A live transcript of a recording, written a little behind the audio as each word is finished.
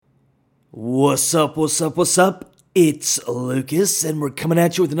What's up, what's up, what's up? It's Lucas, and we're coming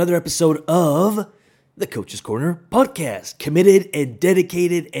at you with another episode of the Coach's Corner podcast. Committed and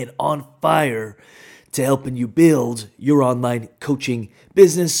dedicated and on fire to helping you build your online coaching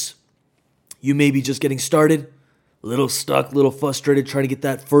business. You may be just getting started, a little stuck, a little frustrated trying to get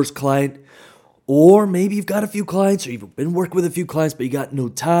that first client. Or maybe you've got a few clients, or you've been working with a few clients, but you got no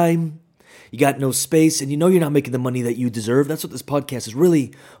time. You got no space, and you know you're not making the money that you deserve. That's what this podcast is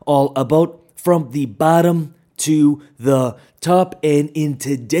really all about, from the bottom to the top. And in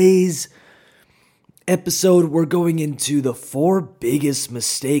today's episode, we're going into the 4 biggest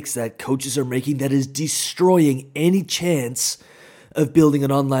mistakes that coaches are making that is destroying any chance of building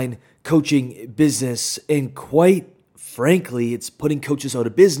an online coaching business. And quite frankly, it's putting coaches out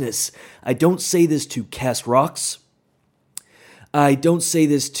of business. I don't say this to cast rocks. I don't say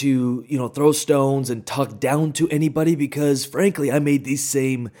this to, throw stones and talk down to anybody, because frankly, I made these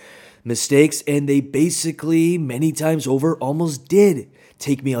same mistakes and they basically many times over almost did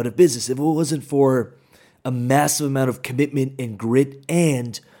take me out of business. If it wasn't for a massive amount of commitment and grit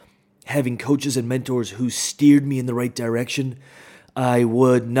and having coaches and mentors who steered me in the right direction, I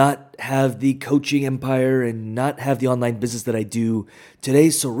would not have the coaching empire and not have the online business that I do today.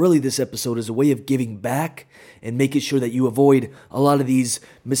 So really, this episode is a way of giving back and making sure that you avoid a lot of these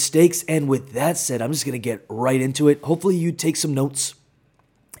mistakes. And with that said, I'm just going to get right into it. Hopefully you take some notes.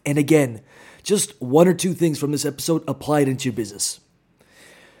 And again, just 1 or 2 things from this episode, apply it into your business.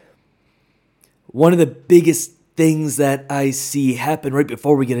 One of the biggest things that I see happen right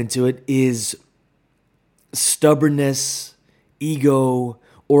before we get into it is stubbornness, ego,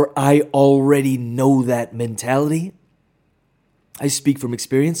 or I already know that mentality. I speak from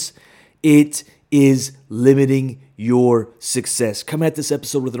experience. It is limiting your success. Come at this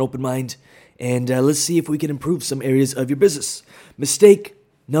episode with an open mind, and let's see if we can improve some areas of your business. Mistake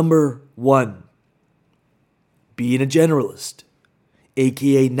number 1, being a generalist,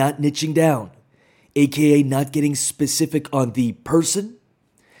 aka not niching down, aka not getting specific on the person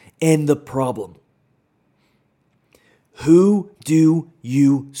and the problem. Who do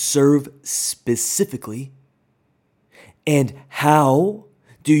you serve specifically, and how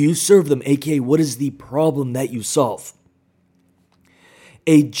do you serve them, aka what is the problem that you solve?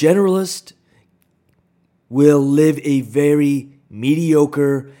 A generalist will live a very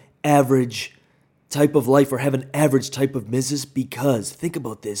mediocre, average type of life, or have an average type of business, because think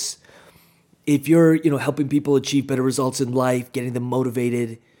about this. If you're, helping people achieve better results in life, getting them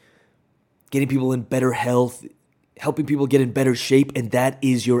motivated, getting people in better health, helping people get in better shape, and that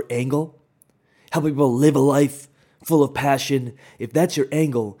is your angle, helping people live a life full of passion, if that's your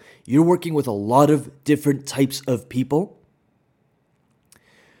angle, you're working with a lot of different types of people,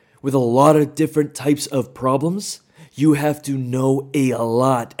 with a lot of different types of problems. You have to know a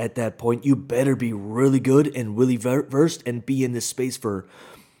lot at that point. You better be really good and really versed and be in this space for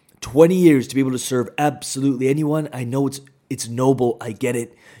 20 years to be able to serve absolutely anyone. I know it's noble. I get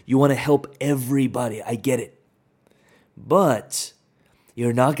it. You want to help everybody. I get it. But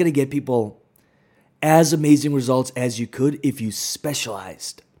you're not going to get people as amazing results as you could if you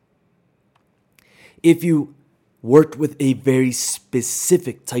specialized. If you worked with a very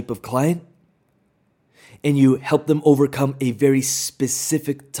specific type of client and you help them overcome a very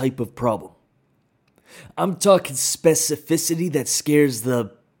specific type of problem. I'm talking specificity that scares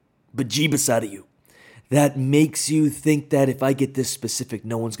the bejeebus out of you, that makes you think that if I get this specific,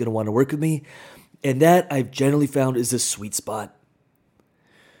 no one's going to want to work with me. And that I've generally found is a sweet spot.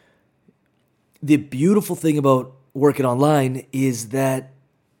 The beautiful thing about working online is that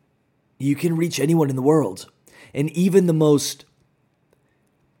you can reach anyone in the world. And even the most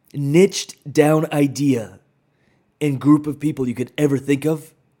niched down idea and group of people you could ever think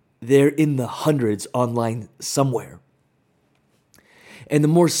of, they're in the hundreds online somewhere. And the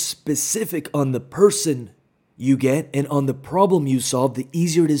more specific on the person you get and on the problem you solve, the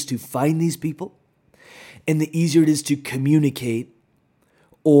easier it is to find these people and the easier it is to communicate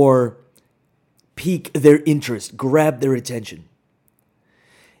or pique their interest, grab their attention.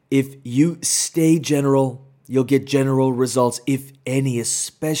 If you stay general, you'll get general results, if any,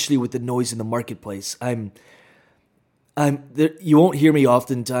 especially with the noise in the marketplace. You won't hear me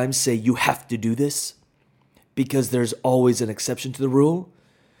oftentimes say you have to do this, because there's always an exception to the rule.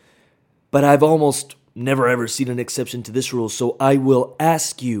 But I've almost never ever seen an exception to this rule. So I will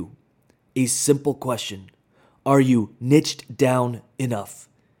ask you a simple question. Are you niched down enough?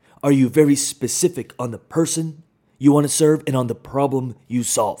 Are you very specific on the person you want to serve and on the problem you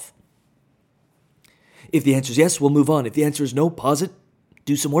solve? If the answer is yes, we'll move on. If the answer is no, pause it,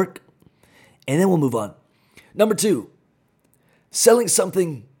 do some work, and then we'll move on. Number 2, selling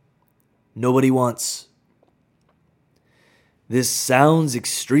something nobody wants. This sounds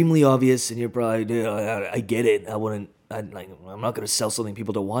extremely obvious, and you're probably, I get it. I'm not going to sell something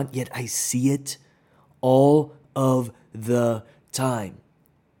people don't want, yet I see it all of the time.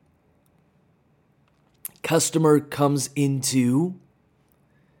 Customer comes into,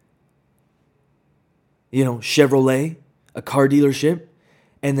 Chevrolet, a car dealership,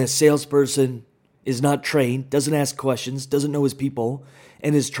 and the salesperson is not trained, doesn't ask questions, doesn't know his people,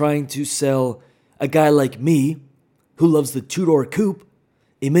 and is trying to sell a guy like me who loves the two-door coupe,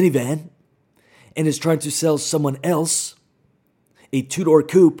 a minivan, and is trying to sell someone else a two-door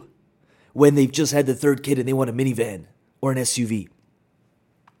coupe when they've just had the third kid and they want a minivan or an SUV.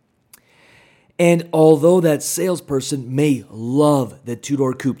 And although that salesperson may love the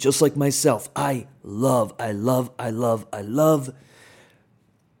two-door coupe, just like myself, I love,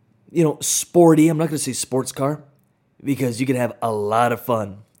 sporty. I'm not going to say sports car because you can have a lot of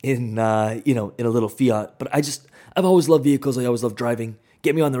fun in a little Fiat. But I've always loved vehicles. I always loved driving.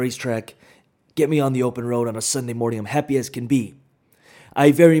 Get me on the racetrack. Get me on the open road on a Sunday morning. I'm happy as can be.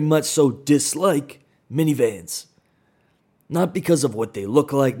 I very much so dislike minivans. Not because of what they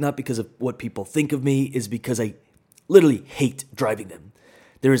look like, not because of what people think of me, is because I literally hate driving them.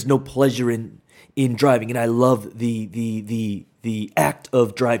 There is no pleasure in driving, and I love the act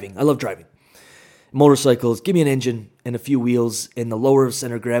of driving. I love driving. Motorcycles, give me an engine and a few wheels, and the lower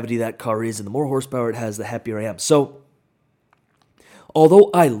center of gravity that car is, and the more horsepower it has, the happier I am. So, although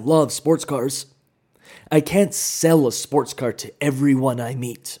I love sports cars, I can't sell a sports car to everyone I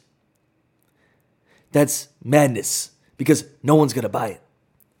meet. That's madness. Because no one's going to buy it,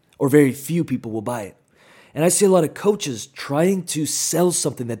 or very few people will buy it. And I see a lot of coaches trying to sell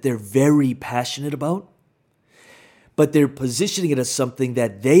something that they're very passionate about, but they're positioning it as something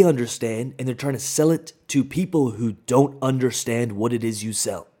that they understand, and they're trying to sell it to people who don't understand what it is you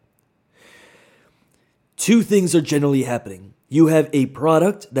sell. Two things are generally happening. You have a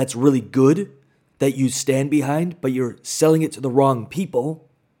product that's really good, that you stand behind, but you're selling it to the wrong people,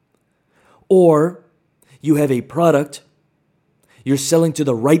 or you have a product you're selling to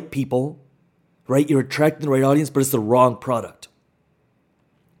the right people, right? You're attracting the right audience, but it's the wrong product.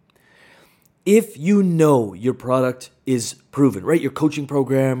 If you know your product is proven, right? Your coaching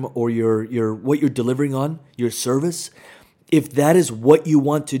program or your what you're delivering on, your service, if that is what you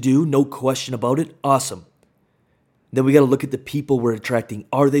want to do, no question about it, awesome. Then we got to look at the people we're attracting.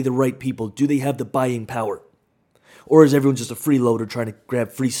 Are they the right people? Do they have the buying power? Or is everyone just a freeloader trying to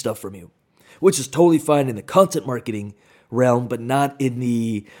grab free stuff from you? Which is totally fine in the content marketing realm, but not in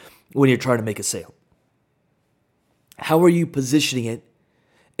when you're trying to make a sale. How are you positioning it?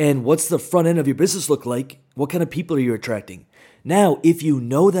 And what's the front end of your business look like? What kind of people are you attracting? Now, if you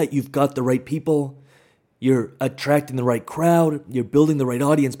know that you've got the right people, you're attracting the right crowd, you're building the right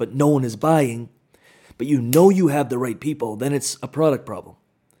audience, but no one is buying, but you know you have the right people, then it's a product problem.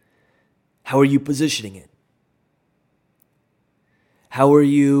 How are you positioning it? How are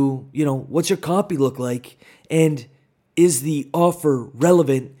you, what's your copy look like? And is the offer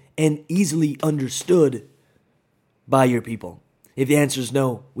relevant and easily understood by your people? If the answer is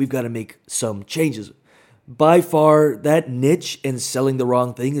no, we've got to make some changes. By far, that niche and selling the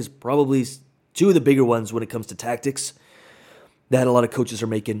wrong thing is probably two of the bigger ones when it comes to tactics that a lot of coaches are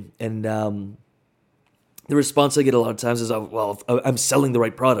making. And the response I get a lot of times is, well, I'm selling the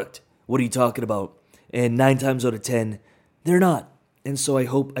right product. What are you talking about? And 9 times out of 10, they're not. And so I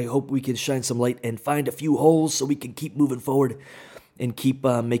hope we can shine some light and find a few holes so we can keep moving forward and keep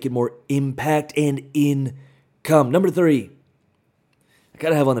making more impact and income. Number 3, I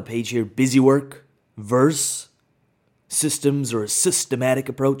gotta have on the page here, busy work versus systems or a systematic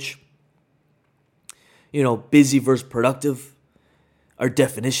approach. Busy versus productive. Our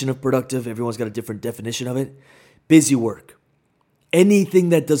definition of productive, everyone's got a different definition of it. Busy work. Anything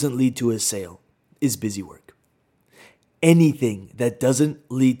that doesn't lead to a sale is busy work. Anything that doesn't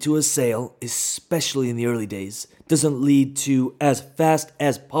lead to a sale, especially in the early days, doesn't lead to as fast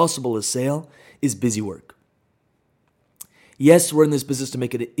as possible a sale, is busy work. Yes, we're in this business to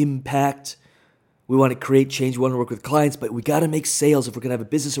make an impact. We want to create change. We want to work with clients, but we got to make sales if we're going to have a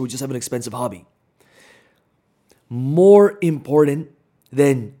business or we just have an expensive hobby. More important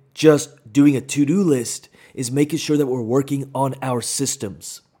than just doing a to-do list is making sure that we're working on our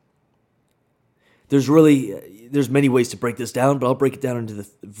systems. There's many ways to break this down, but I'll break it down into the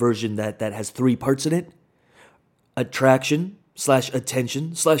version that has 3 parts in it.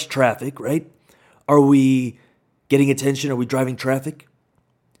 Attraction/attention/traffic, right? Are we getting attention? Are we driving traffic?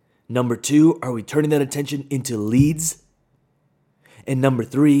 Number 2, are we turning that attention into leads? And number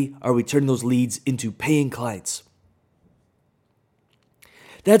 3, are we turning those leads into paying clients?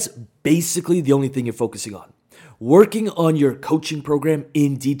 That's basically the only thing you're focusing on. Working on your coaching program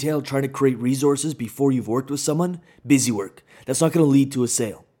in detail, trying to create resources before you've worked with someone, busy work. That's not going to lead to a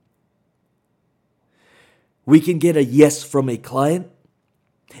sale. We can get a yes from a client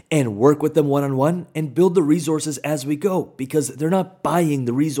and work with them one-on-one and build the resources as we go, because they're not buying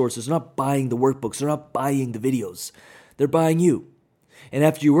the resources, they're not buying the workbooks, they're not buying the videos. They're buying you. And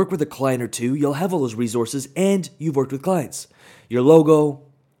after you work with a client or two, you'll have all those resources and you've worked with clients. Your logo,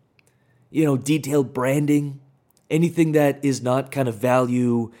 detailed branding, anything that is not kind of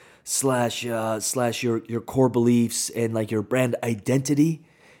value slash your core beliefs and like your brand identity,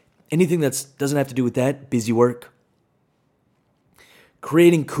 anything that doesn't have to do with that, busy work.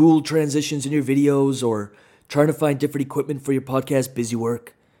 Creating cool transitions in your videos or trying to find different equipment for your podcast, busy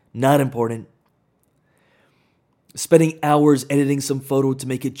work, not important. Spending hours editing some photo to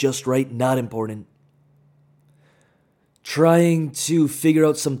make it just right, not important. Trying to figure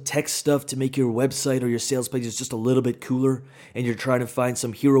out some tech stuff to make your website or your sales pages just a little bit cooler, and you're trying to find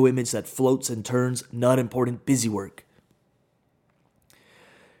some hero image that floats and turns, not important, busy work.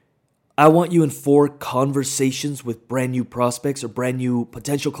 I want you in 4 conversations with brand new prospects or brand new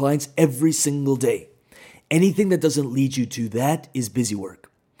potential clients every single day. Anything that doesn't lead you to that is busy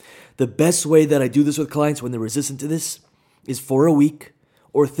work. The best way that I do this with clients when they're resistant to this is for a week,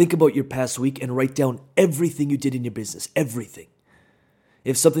 or think about your past week and write down everything you did in your business, everything.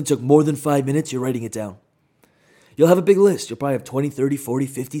 If something took more than 5 minutes, you're writing it down. You'll have a big list. You'll probably have 20, 30, 40,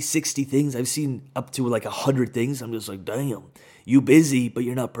 50, 60 things. I've seen up to like 100 things. I'm just like, damn, you busy, but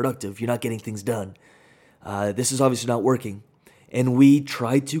you're not productive. You're not getting things done. This is obviously not working. And we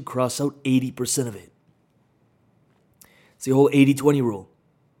try to cross out 80% of it. It's the whole 80-20 rule.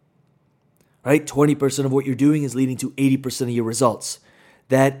 Right? 20% of what you're doing is leading to 80% of your results.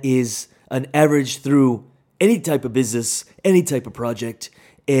 That is an average through any type of business, any type of project.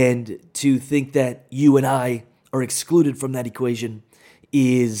 And to think that you and I are excluded from that equation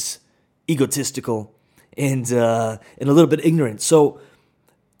is egotistical and a little bit ignorant. So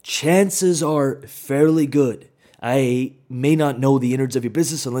chances are fairly good. I may not know the innards of your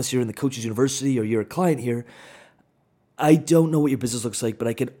business unless you're in the Coaches University or you're a client here. I don't know what your business looks like, but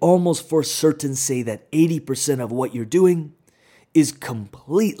I can almost for certain say that 80% of what you're doing is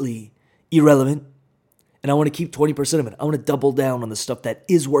completely irrelevant. And I want to keep 20% of it. I want to double down on the stuff that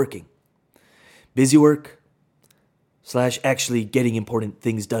is working. Busy work / actually getting important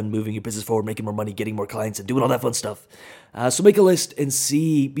things done, moving your business forward, making more money, getting more clients, and doing all that fun stuff. So make a list and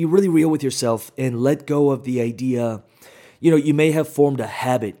be really real with yourself and let go of the idea. You may have formed a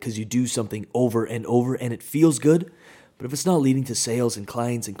habit because you do something over and over and it feels good. But if it's not leading to sales and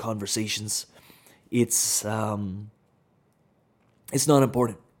clients and conversations, it's not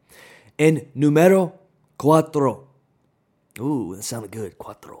important. And numero 4. Ooh, that sounded good.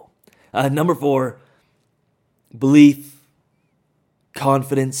 4. Number 4, belief,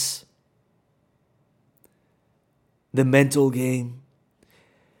 confidence, the mental game.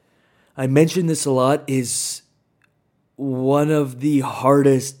 I mentioned this a lot, is one of the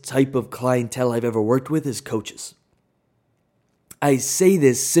hardest type of clientele I've ever worked with is coaches. I say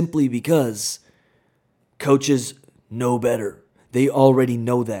this simply because coaches know better. They already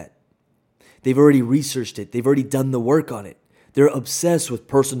know that. They've already researched it. They've already done the work on it. They're obsessed with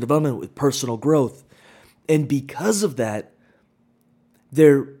personal development, with personal growth. And because of that,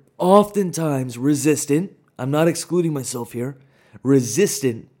 they're oftentimes resistant. I'm not excluding myself here.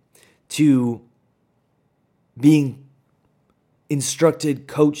 Resistant to being instructed,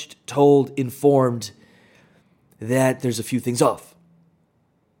 coached, told, informed that there's a few things off.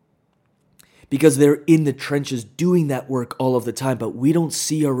 Because they're in the trenches doing that work all of the time, but we don't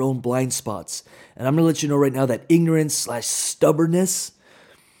see our own blind spots. And I'm going to let you know right now that ignorance / stubbornness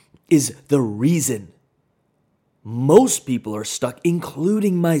is the reason most people are stuck,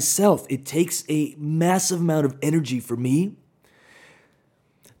 including myself. It takes a massive amount of energy for me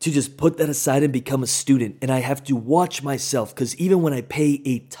to just put that aside and become a student. And I have to watch myself, because even when I pay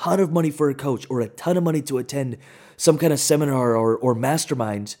a ton of money for a coach or a ton of money to attend some kind of seminar or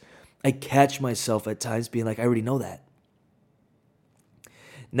mastermind, I catch myself at times being like, I already know that.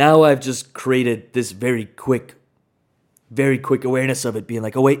 Now I've just created this very quick awareness of it, being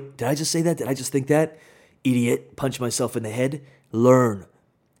like, oh wait, did I just say that? Did I just think that? Idiot, punch myself in the head. Learn.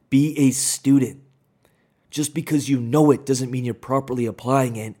 Be a student. Just because you know it doesn't mean you're properly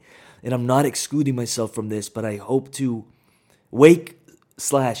applying it. And I'm not excluding myself from this, but I hope to wake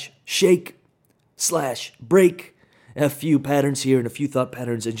 / shake / break a few patterns here and a few thought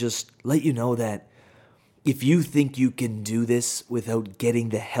patterns and just let you know that if you think you can do this without getting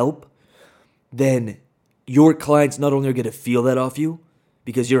the help, then your clients not only are going to feel that off you,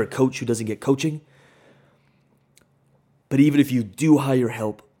 because you're a coach who doesn't get coaching. But even if you do hire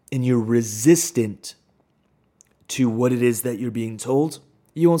help and you're resistant to what it is that you're being told,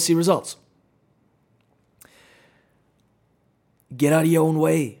 you won't see results. Get out of your own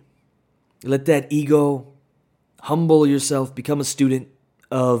way. Let that ego humble yourself, become a student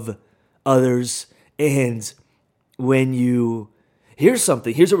of others. And when you hear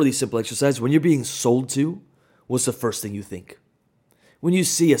something, here's a really simple exercise. When you're being sold to, what's the first thing you think? When you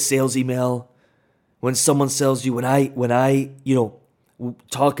see a sales email, when someone sells you, when I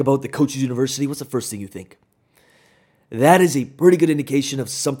talk about the Coaches University, what's the first thing you think? That is a pretty good indication of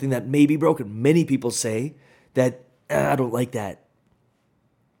something that may be broken. Many people say that, I don't like that.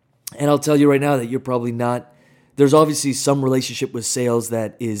 And I'll tell you right now that you're probably not. There's obviously some relationship with sales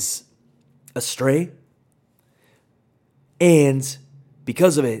that is astray. And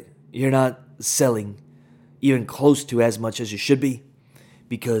because of it, you're not selling even close to as much as you should be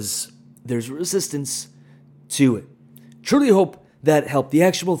because there's resistance to it. Truly hope that helped. The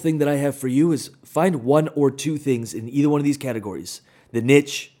actionable thing that I have for you is find one or two things in either one of these categories. The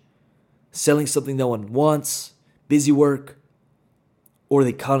niche, selling something no one wants, busy work, or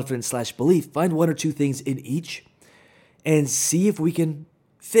the confidence/belief. Find one or two things in each and see if we can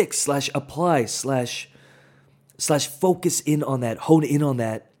fix/apply/ focus in on that, hone in on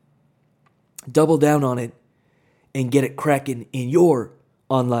that, double down on it, and get it cracking in your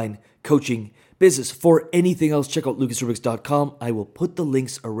online coaching business. For anything else, check out lucasrubix.com. I will put the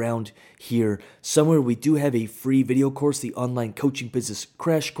links around here somewhere. We do have a free video course, the Online Coaching Business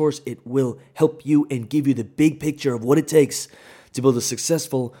Crash Course. It will help you and give you the big picture of what it takes to build a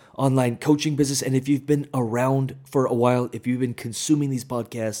successful online coaching business. And if you've been around for a while, if you've been consuming these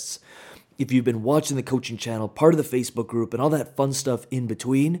podcasts, if you've been watching the coaching channel, part of the Facebook group, and all that fun stuff in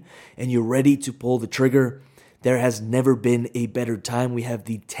between, and you're ready to pull the trigger, there has never been a better time. We have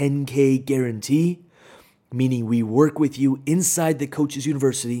the 10K guarantee, meaning we work with you inside the Coaches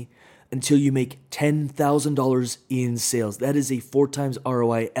University until you make $10,000 in sales. That is a 4 times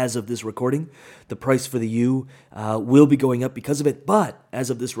ROI as of this recording. The price for the U will be going up because of it, but as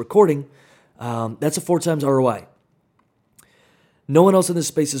of this recording, that's a 4 times ROI. No one else in this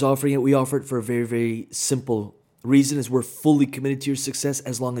space is offering it. We offer it for a very, very simple reason, is we're fully committed to your success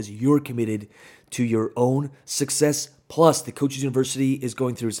as long as you're committed to your own success. Plus, the Coaches University is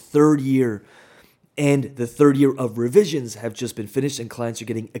going through its 3rd year, and the 3rd year of revisions have just been finished, and clients are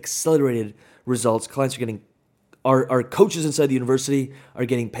getting accelerated results. Clients are getting, our coaches inside the university are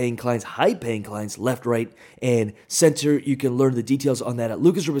getting paying clients, high-paying clients, left, right, and center. You can learn the details on that at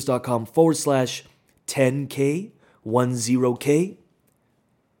lucasrubix.com/10K, 10K.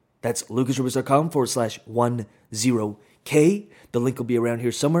 That's lucasrubix.com/10K. The link will be around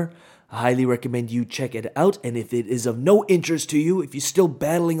here somewhere. I highly recommend you check it out. And if it is of no interest to you, if you're still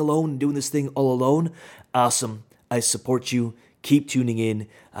battling alone and doing this thing all alone, awesome. I support you. Keep tuning in.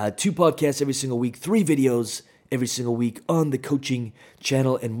 2 podcasts every single week, 3 videos every single week on the coaching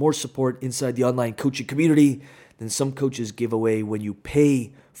channel, and more support inside the online coaching community than some coaches give away when you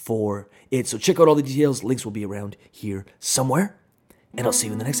pay for it. So check out all the details. Links will be around here somewhere. And I'll see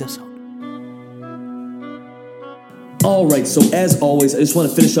you in the next episode. All right, so as always, I just want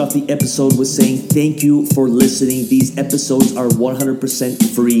to finish off the episode with saying thank you for listening. These episodes are 100%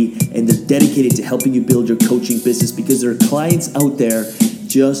 free, and they're dedicated to helping you build your coaching business because there are clients out there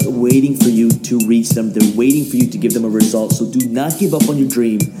just waiting for you to reach them. They're waiting for you to give them a result. So do not give up on your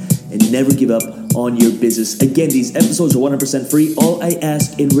dream and never give up on your business. Again, these episodes are 100% free. All I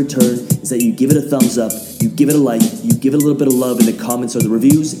ask in return is that you give it a thumbs up, you give it a like, you give it a little bit of love in the comments or the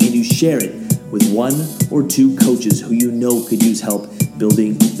reviews, and you share it with 1 or 2 coaches who you know could use help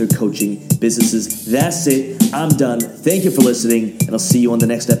building their coaching businesses. That's it. I'm done. Thank you for listening, and I'll see you on the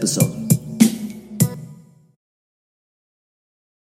next episode.